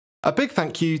A big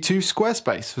thank you to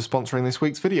Squarespace for sponsoring this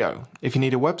week's video. If you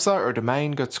need a website or a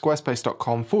domain, go to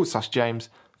squarespace.com/James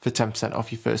for 10%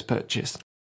 off your first purchase.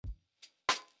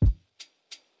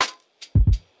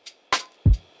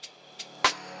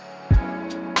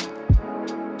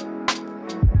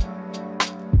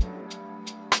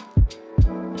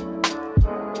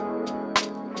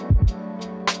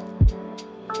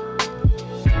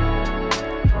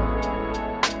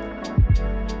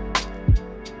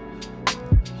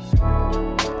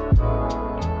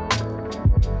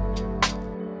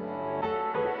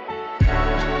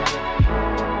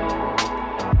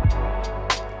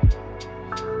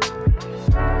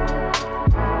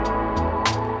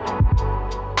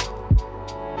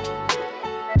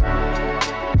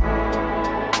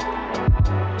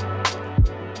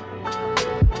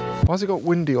 Why's it got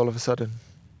windy all of a sudden?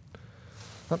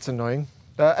 That's annoying.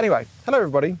 Anyway, hello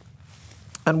everybody,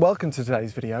 and welcome to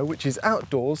today's video, which is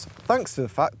outdoors, thanks to the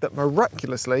fact that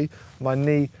miraculously my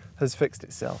knee has fixed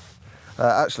itself.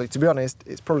 Actually, to be honest,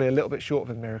 it's probably a little bit short of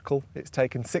a miracle. It's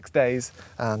taken 6 days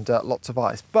and lots of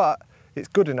ice, but it's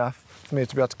good enough for me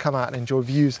to be able to come out and enjoy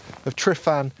views of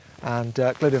Tryfan and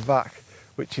Glyderfach,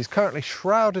 which is currently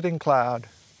shrouded in cloud,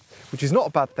 which is not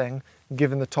a bad thing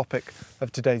given the topic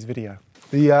of today's video.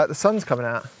 The sun's coming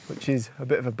out, which is a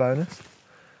bit of a bonus,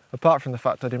 apart from the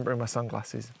fact I didn't bring my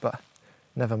sunglasses, but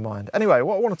never mind. Anyway,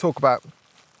 what I want to talk about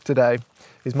today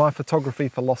is my photography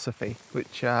philosophy,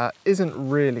 which isn't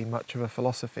really much of a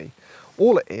philosophy.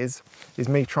 All it is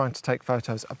me trying to take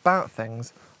photos about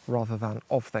things rather than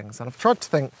of things. And I've tried to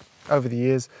think over the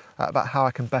years about how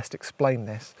I can best explain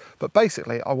this, but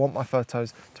basically I want my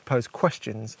photos to pose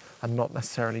questions and not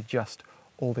necessarily just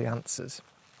all the answers.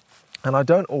 And I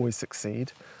don't always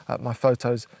succeed. My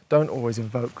photos don't always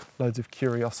invoke loads of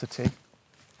curiosity.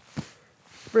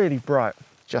 Really bright.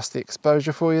 Just the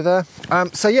exposure for you there.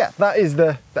 So yeah, that is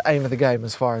the aim of the game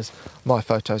as far as my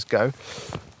photos go.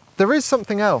 There is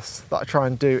something else that I try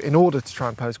and do in order to try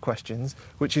and pose questions,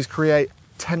 which is create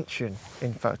tension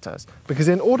in photos. Because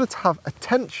in order to have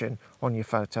attention on your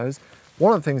photos,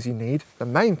 one of the things you need, the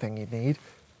main thing you need,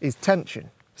 is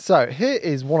tension. So here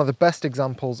is one of the best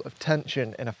examples of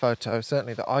tension in a photo,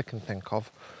 certainly that I can think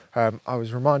of. I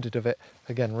was reminded of it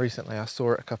again recently. I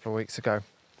saw it a couple of weeks ago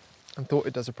and thought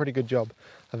it does a pretty good job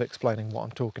of explaining what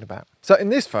I'm talking about. So in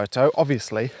this photo,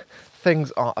 obviously,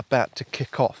 things are about to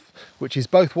kick off, which is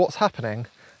both what's happening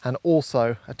and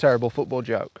also a terrible football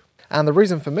joke. And the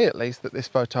reason for me, at least, that this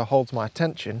photo holds my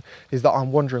attention is that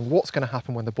I'm wondering what's going to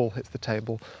happen when the ball hits the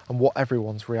table and what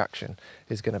everyone's reaction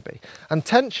is going to be. And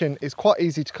tension is quite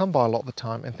easy to come by a lot of the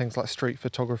time in things like street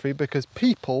photography because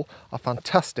people are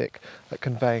fantastic at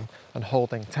conveying and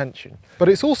holding tension. But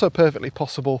it's also perfectly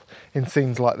possible in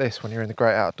scenes like this when you're in the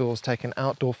great outdoors, taking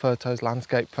outdoor photos,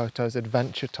 landscape photos,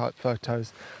 adventure type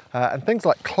photos, and things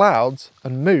like clouds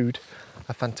and mood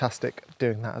are fantastic at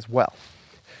doing that as well.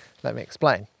 Let me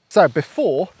explain. So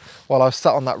before, while I was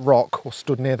sat on that rock, or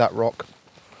stood near that rock,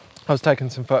 I was taking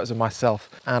some photos of myself,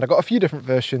 and I got a few different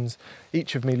versions,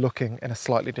 each of me looking in a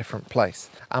slightly different place.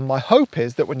 And my hope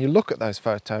is that when you look at those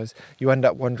photos, you end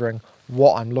up wondering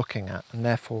what I'm looking at, and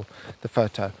therefore the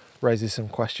photo raises some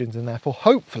questions and therefore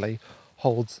hopefully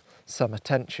holds some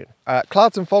attention.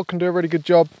 Clouds and fog can do a really good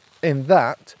job in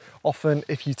that. Often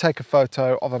if you take a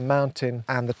photo of a mountain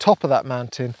and the top of that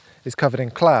mountain is covered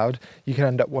in cloud, you can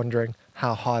end up wondering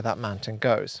how high that mountain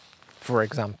goes, for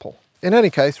example. In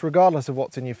any case, regardless of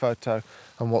what's in your photo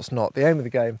and what's not, the aim of the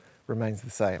game remains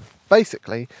the same.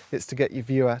 Basically, it's to get your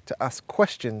viewer to ask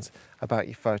questions about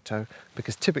your photo,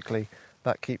 because typically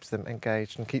that keeps them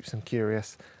engaged and keeps them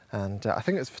curious. And I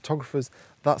think as photographers,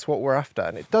 that's what we're after.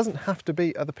 And it doesn't have to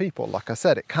be other people. Like I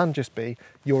said, it can just be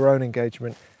your own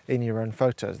engagement in your own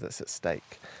photos that's at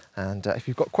stake. And if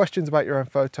you've got questions about your own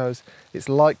photos, it's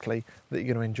likely that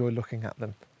you're going to enjoy looking at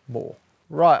them more.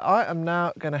 Right, I am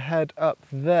now going to head up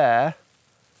there,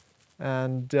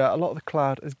 and a lot of the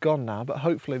cloud is gone now, but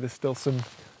hopefully there's still some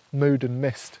mood and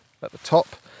mist at the top,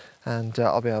 and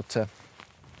I'll be able to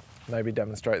maybe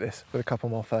demonstrate this with a couple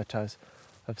more photos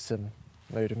of some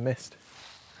mood and mist.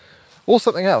 Or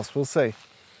something else, we'll see.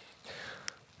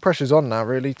 Pressure's on now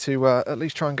really to at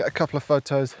least try and get a couple of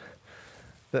photos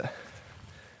that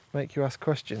make you ask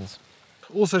questions.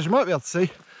 Also, as you might be able to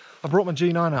see, I brought my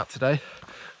G9 out today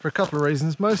for a couple of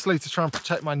reasons, mostly to try and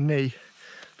protect my knee,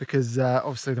 because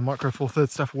obviously the Micro Four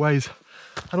Thirds stuff weighs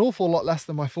an awful lot less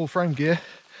than my full frame gear,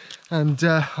 and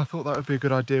I thought that would be a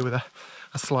good idea with a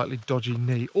slightly dodgy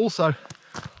knee. Also,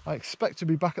 I expect to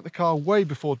be back at the car way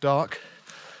before dark,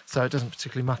 so it doesn't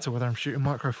particularly matter whether I'm shooting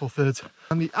Micro Four Thirds.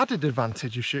 And the added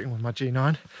advantage of shooting with my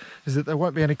G9 is that there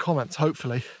won't be any comments,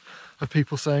 hopefully, of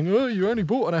people saying, oh, you only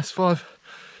bought an S5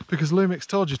 because Lumix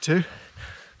told you to,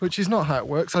 which is not how it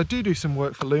works. I do some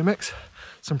work for Lumix,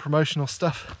 some promotional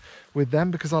stuff with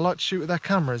them because I like to shoot with their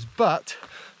cameras, but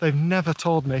they've never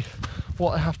told me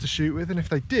what I have to shoot with, and if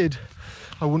they did,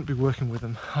 I wouldn't be working with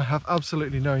them. I have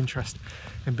absolutely no interest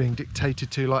in being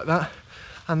dictated to like that,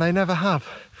 and they never have.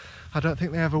 I don't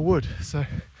think they ever would. So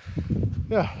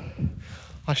yeah,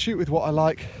 I shoot with what I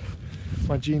like.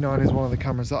 My G9 is one of the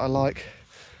cameras that I like,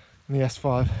 and the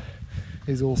S5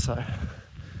 is also,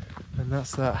 and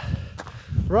that's that.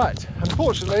 Right,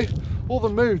 unfortunately, all the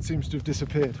mood seems to have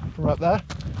disappeared from up there.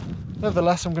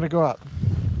 Nevertheless, I'm going to go up.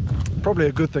 Probably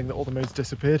a good thing that all the mood's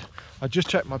disappeared. I just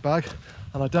checked my bag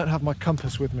and I don't have my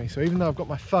compass with me. So even though I've got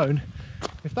my phone,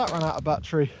 if that ran out of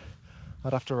battery,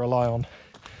 I'd have to rely on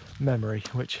memory,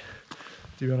 which,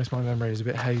 to be honest, my memory is a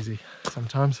bit hazy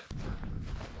sometimes.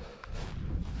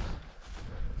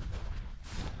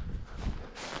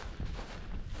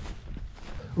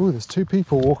 Ooh, there's two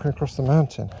people walking across the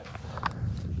mountain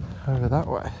over that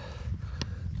way.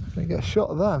 I'm gonna get a shot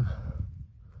of them.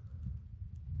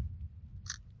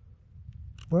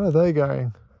 Where are they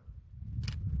going?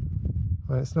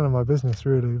 Well, it's none of my business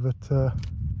really, but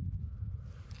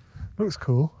looks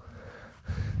cool.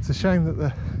 It's a shame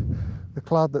that the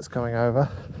cloud that's coming over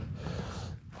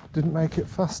didn't make it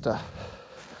faster.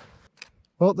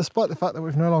 Well, despite the fact that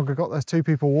we've no longer got those two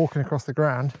people walking across the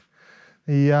ground,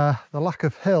 the lack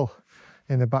of hill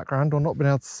in the background, or not being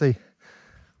able to see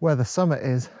where the summit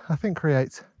is, I think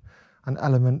creates an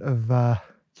element of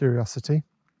curiosity.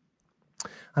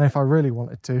 And if I really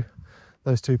wanted to,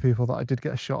 those two people that I did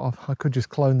get a shot of, I could just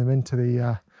clone them into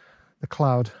the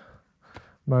cloud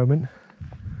moment.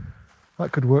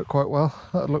 That could work quite well.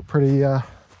 That would look pretty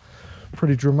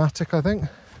dramatic, I think.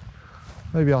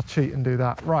 Maybe I'll cheat and do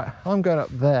that. Right, I'm going up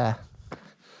there.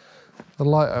 The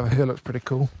light over here looks pretty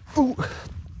cool. Ooh,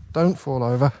 don't fall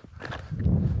over.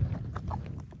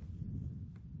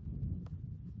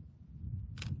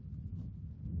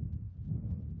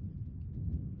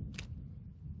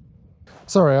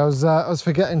 Sorry, I was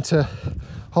forgetting to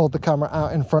hold the camera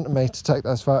out in front of me to take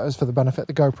those photos for the benefit of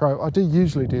the GoPro. I do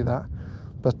usually do that,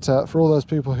 but for all those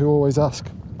people who always ask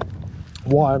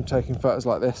why I'm taking photos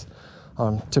like this,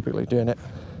 I'm typically doing it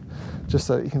just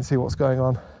so that you can see what's going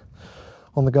on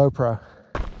the GoPro.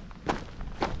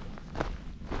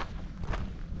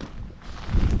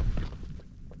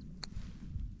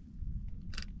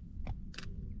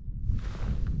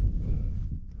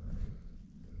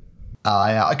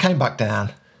 Yeah, I came back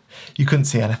down. You couldn't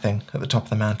see anything at the top of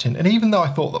the mountain, and even though I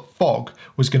thought that fog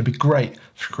was going to be great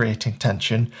for creating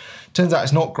tension, turns out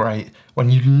it's not great when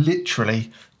you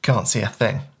literally can't see a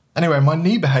thing. Anyway, my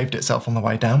knee behaved itself on the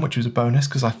way down, which was a bonus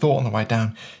because I thought on the way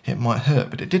down it might hurt,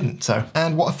 but it didn't.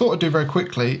 And what I thought I'd do very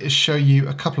quickly is show you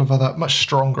a couple of other much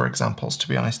stronger examples, to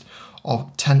be honest,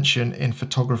 of tension in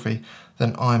photography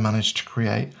than I managed to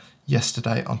create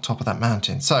yesterday on top of that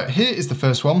mountain. So here is the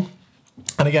first one.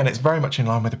 And again, it's very much in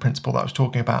line with the principle that I was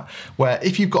talking about, where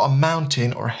if you've got a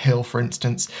mountain or a hill, for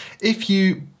instance, if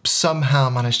you somehow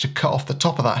manage to cut off the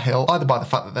top of that hill, either by the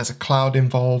fact that there's a cloud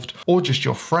involved or just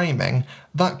your framing,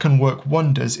 that can work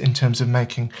wonders in terms of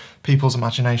making people's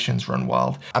imaginations run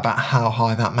wild about how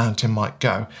high that mountain might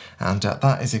go. And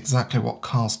that is exactly what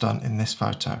Carl's done in this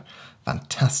photo.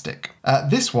 Fantastic.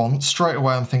 This one, straight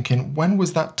away I'm thinking, when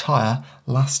was that tyre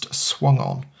last swung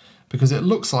on? Because it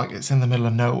looks like it's in the middle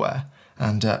of nowhere.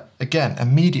 And again,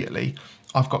 immediately,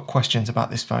 I've got questions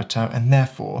about this photo, and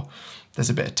therefore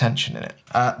there's a bit of tension in it.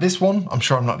 This one, I'm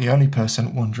sure I'm not the only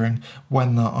person wondering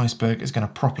when that iceberg is going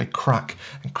to properly crack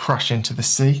and crash into the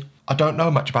sea. I don't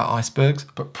know much about icebergs,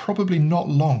 but probably not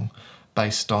long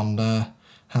based on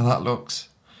how that looks.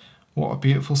 What a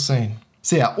beautiful scene.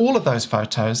 So yeah, all of those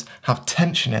photos have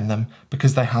tension in them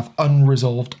because they have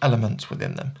unresolved elements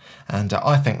within them. And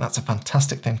I think that's a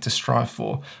fantastic thing to strive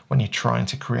for when you're trying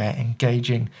to create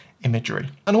engaging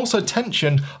imagery. And also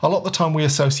tension, a lot of the time we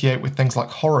associate with things like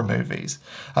horror movies,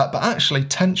 but actually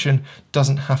tension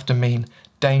doesn't have to mean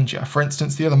danger. For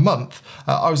instance, the other month,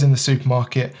 I was in the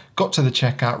supermarket, got to the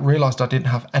checkout, realised I didn't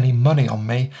have any money on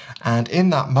me, and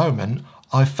in that moment,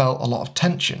 I felt a lot of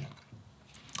tension.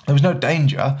 There was no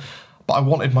danger, but I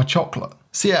wanted my chocolate.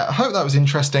 So yeah, I hope that was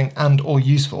interesting and or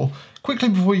useful. Quickly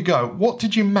before you go, what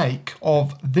did you make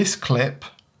of this clip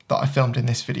that I filmed in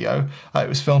this video? It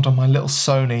was filmed on my little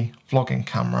Sony vlogging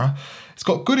camera. It's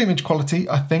got good image quality,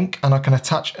 I think, and I can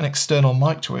attach an external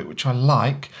mic to it, which I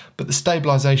like, but the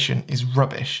stabilisation is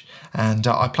rubbish. And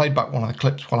I played back one of the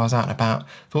clips while I was out and about,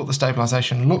 thought the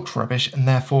stabilisation looked rubbish, and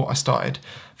therefore I started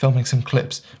filming some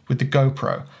clips with the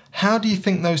GoPro. How do you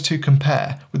think those two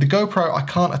compare? With the GoPro, I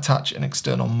can't attach an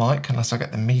external mic unless I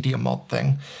get the media mod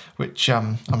thing, which, I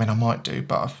mean, I might do,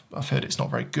 but I've heard it's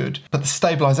not very good. But the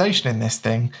stabilisation in this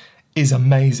thing is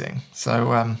amazing.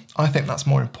 So I think that's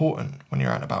more important when you're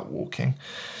out and about walking.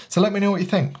 So let me know what you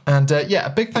think. And yeah, a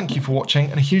big thank you for watching,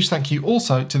 and a huge thank you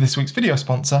also to this week's video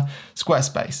sponsor,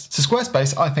 Squarespace. So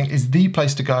Squarespace, I think, is the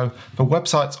place to go for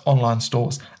websites, online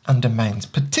stores, and domains,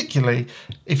 particularly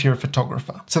if you're a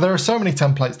photographer. So there are so many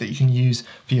templates that you can use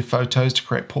for your photos to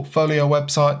create portfolio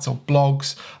websites or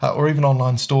blogs, or even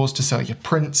online stores to sell your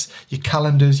prints, your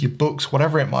calendars, your books,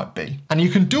 whatever it might be. And you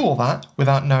can do all that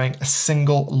without knowing a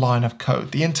single line of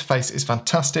code. The interface is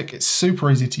fantastic. It's super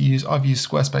easy to use. I've used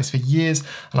Squarespace for years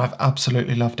and I've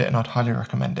absolutely loved it, and I'd highly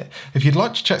recommend it. If you'd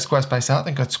like to check Squarespace out,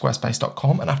 then go to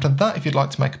squarespace.com. And after that, if you'd like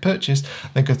to make a purchase,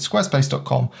 then go to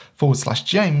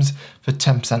squarespace.com/James for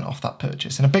 10% off that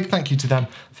purchase. And a big thank you to them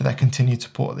for their continued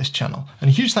support of this channel. And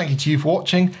a huge thank you to you for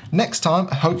watching. Next time,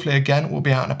 hopefully again, we'll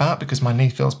be out and about because my knee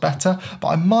feels better, but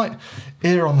I might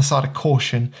err on the side of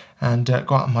caution and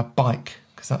go out on my bike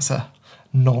because that's a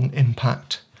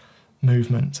non-impact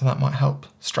movement. So that might help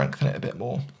strengthen it a bit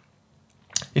more.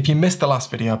 If you missed the last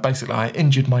video, basically I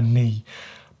injured my knee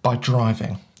by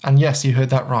driving. And yes, you heard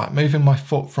that right, moving my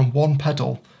foot from one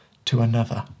pedal to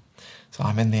another. So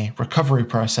I'm in the recovery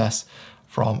process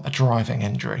from a driving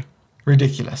injury.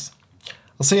 Ridiculous.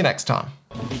 I'll see you next time.